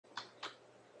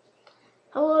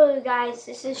Hello guys,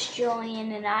 this is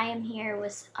Julian and I am here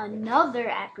with another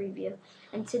app review.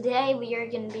 And today we are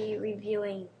going to be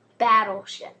reviewing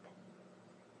Battleship.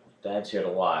 Dad's here to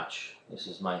watch. This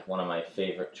is one of my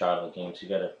favorite childhood games. You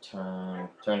gotta turn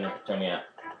the app.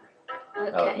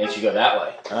 Okay. Oh, it makes you go that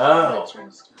way. Oh,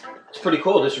 it's pretty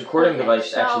cool. This recording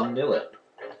device actually knew it.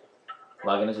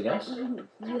 Log in as a guest?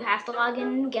 You have to log in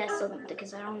and guest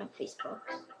because I don't have Facebook.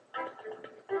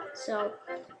 So,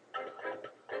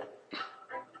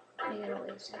 I gotta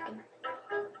wait a second.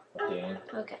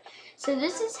 Okay, so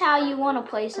this is how you want to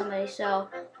play somebody. So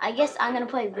I guess I'm going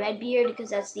to play Redbeard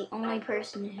because that's the only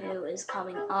person who is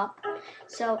coming up.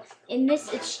 So in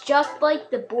this, it's just like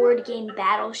the board game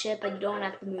Battleship, but you don't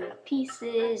have to move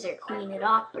pieces or clean it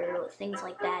up or things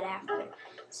like that after.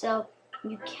 So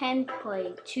you can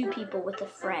play two people with a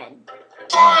friend.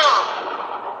 Turn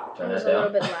that was that a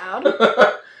little bit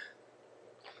loud.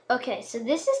 Okay, so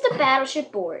this is the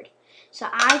Battleship board. So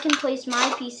I can place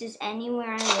my pieces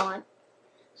anywhere I want.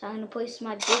 So I'm going to place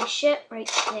my big ship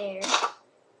right there.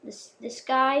 This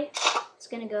guy is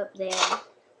going to go up there.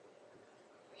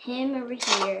 Him over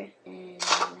here. And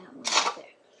that one right there.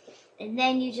 And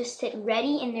then you just hit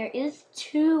ready. And there is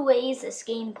two ways this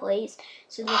game plays.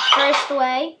 So the first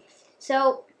way.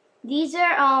 So these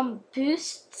are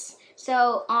boosts.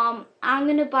 So I'm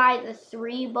going to buy the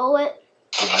 3 bullet.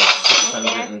 You have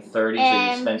 630,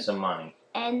 so you spend some money.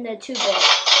 And the 2 bullet.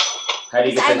 How do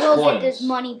you get those coins? I will get this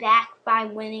money back by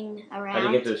winning around. How do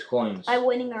you get those coins? By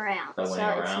winning around. By winning so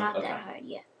around? It's not that hard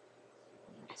yet.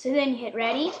 So then you hit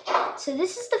ready. So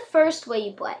this is the first way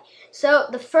you play. So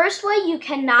the first way you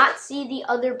cannot see the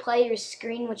other player's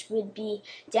screen, which would be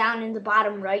down in the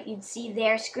bottom right. You'd see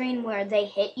their screen where they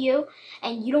hit you,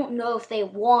 and you don't know if they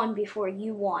won before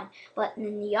you won. But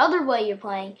in the other way you're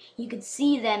playing, you could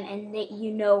see them, and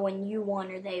you know when you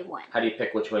won or they won. How do you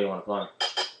pick which way you want to play?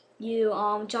 You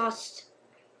just...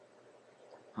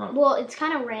 Well, it's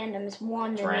kind of random. It's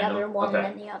one, then the other, one,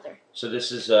 then the other. So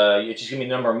this is, you're just giving me a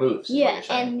number of moves. Yeah,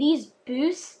 and these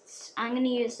boosts, I'm going to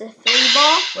use the 3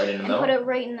 ball. Right in the middle? And put it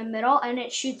right in the middle, and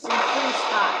it shoots in 3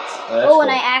 spots. Oh, cool.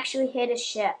 And I actually hit a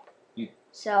ship.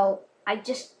 So, I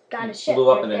just got a ship.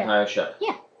 Blew up an entire ship?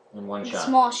 Yeah. In one shot? A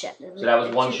small ship. So that was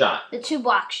one shot? The 2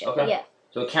 block ship, yeah.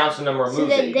 So it counts the number of moves. So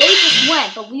then they just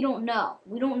went, but we don't know.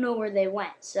 We don't know where they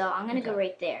went. So I'm going to go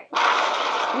right there.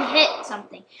 We hit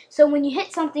something. So when you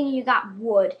hit something, you got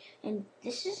wood. And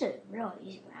this is a real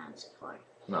easy round so far.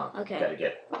 No, okay. You got to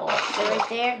get all. So right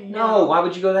there? No, why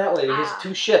would you go that way? There's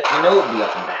 2 ships. You know it would be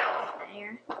up and down.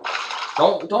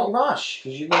 There. Don't rush,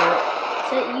 because you're going to...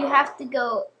 So you have to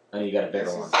go... Oh, you got a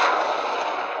bigger one.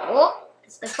 Oh,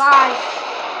 it's the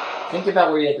 5. Think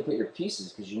about where you have to put your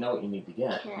pieces, because you know what you need to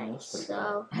get. Okay,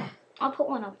 so I'll put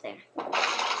one up there.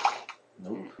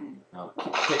 Nope. No,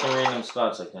 keep picking random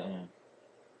spots like that. Yeah.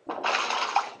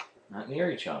 Not near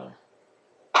each other.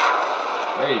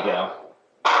 There you go.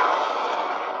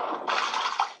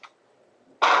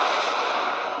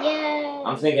 Yay!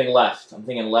 I'm thinking left. I'm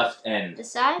thinking left end.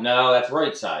 This side? No, that's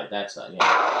right side. That side,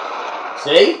 yeah.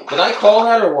 See? Did I call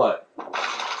that or what?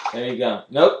 There you go.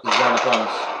 Nope, he's going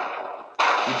across.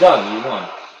 You done. You won.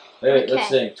 Wait, let's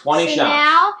see. 20 shots. So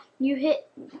now you hit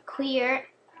clear.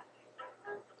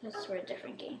 That's for a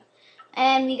different game.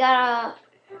 And we gotta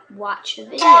watch the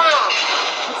video.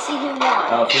 Let's see who won.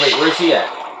 Oh, so wait, where's he at?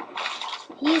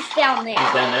 He's down there.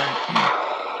 He's down there?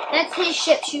 That's his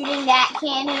ship shooting that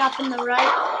cannon up in the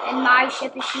right, and my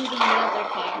ship is shooting the other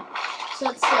cannon. So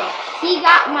let's see. He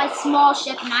got my small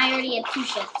ship, and I already had 2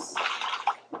 ships.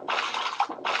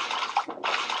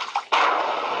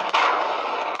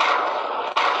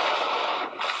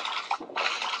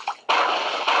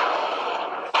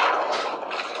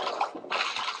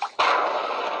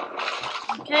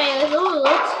 Okay,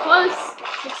 looks close.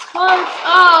 Looks close.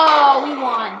 Oh, we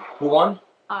won. Who won?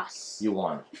 Us. You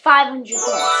won. 500 points,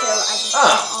 so I just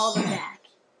got all the back.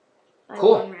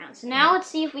 Cool. 1 round. So now let's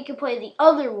see if we can play the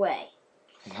other way.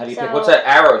 How do you pick? What's that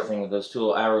arrow thing with those 2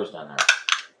 little arrows down there?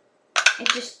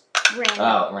 It's just random.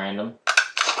 Oh, random.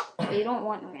 But you don't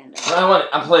want random. No, I want it.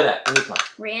 I'll play that. Let me play.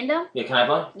 Random? Yeah, can I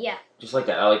play? Yeah. Just like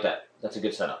that. I like that. That's a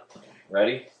good setup. Okay.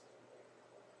 Ready?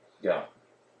 Go.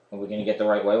 Are we going to get the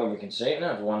right way where we can see it?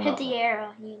 No, it's one. Hit the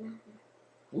arrow.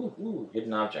 Ooh,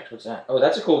 hidden objects. What's that? Oh,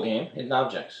 that's a cool game. Hidden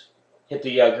objects. Hit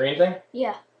the green thing?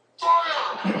 Yeah.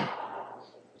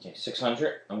 Okay,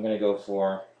 600. I'm going to go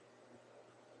for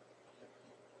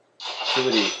 2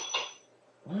 of these.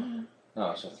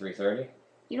 Oh, so 330?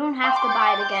 You don't have to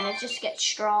buy it again. It just gets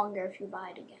stronger if you buy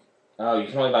it again. Oh, you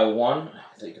can only buy 1?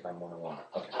 I thought you could buy more than 1.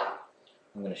 Okay.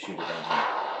 I'm going to shoot it down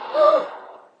here.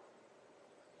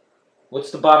 What's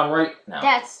the bottom right now?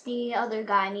 That's the other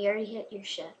guy, and he already hit your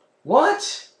ship.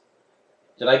 What?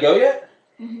 Did I go yet?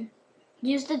 Mm-hmm.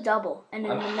 Use the double, and in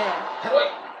the middle. How do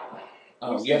I?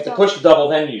 Oh, Use you the have to double. push the double,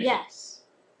 then use it. Yes.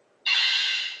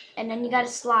 And then you gotta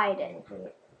slide it.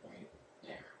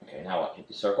 Okay, now what? Hit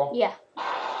the circle? Yeah.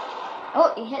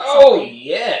 Oh, you hit something. Oh,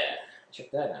 yeah.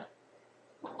 Check that out.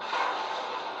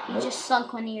 You just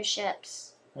sunk one of your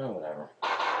ships. Oh, whatever.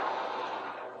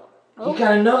 Oh. You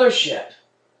got another ship.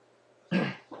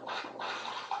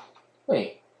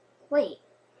 Wait. Wait.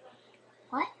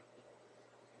 What?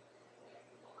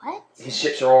 What? His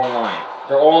ships are all in line.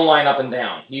 They're all in line up and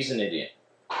down. He's an idiot.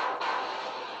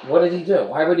 What did he do?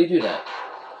 Why would he do that?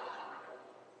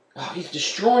 Oh, he's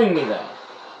destroying me, though.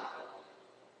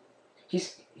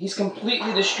 He's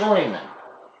completely destroying them.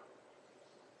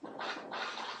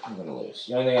 I'm gonna lose.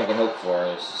 The only thing I can hope for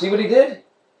is... See what he did?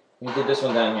 He did this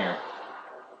one down here.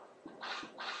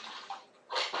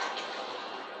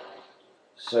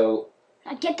 So...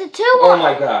 I get the 2. Oh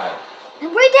my god.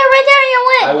 And right there, you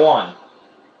win. I won.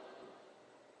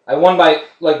 I won by,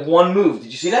 like, one move.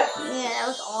 Did you see that? Yeah, that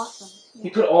was awesome. He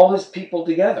put all his people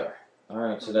together.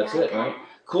 Alright, so that's it, right?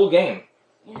 Cool game.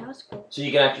 Yeah, that was cool. So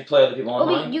you can actually play other people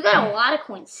online? Oh, you got a lot of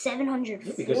coins. 740.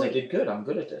 Yeah, because I did good. I'm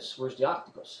good at this. Where's the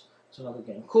octopus? It's another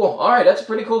game. Cool. Alright, that's a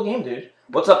pretty cool game, dude.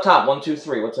 What's up top? 1, 2,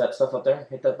 3. What's that stuff up there?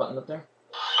 Hit that button up there.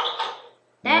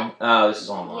 That? Oh, this is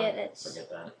online. Yeah, that's Forget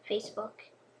that. Facebook.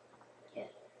 Yeah,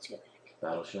 let's go back.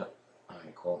 Battleship.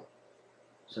 Alright, cool.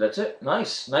 So that's it.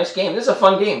 Nice. Nice game. This is a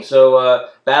fun game. So,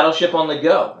 Battleship on the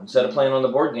go. Instead of playing on the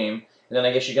board game. And then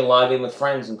I guess you can log in with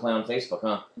friends and play on Facebook,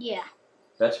 huh? Yeah.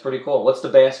 That's pretty cool. What's the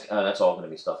basket? That's all going to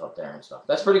be stuff up there and stuff.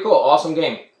 That's pretty cool. Awesome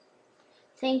game.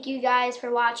 Thank you guys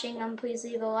for watching. Please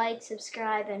leave a like,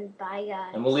 subscribe, and bye,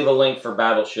 guys. And we'll leave a link for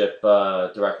Battleship,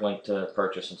 direct link to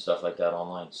purchase and stuff like that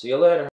online. See you later.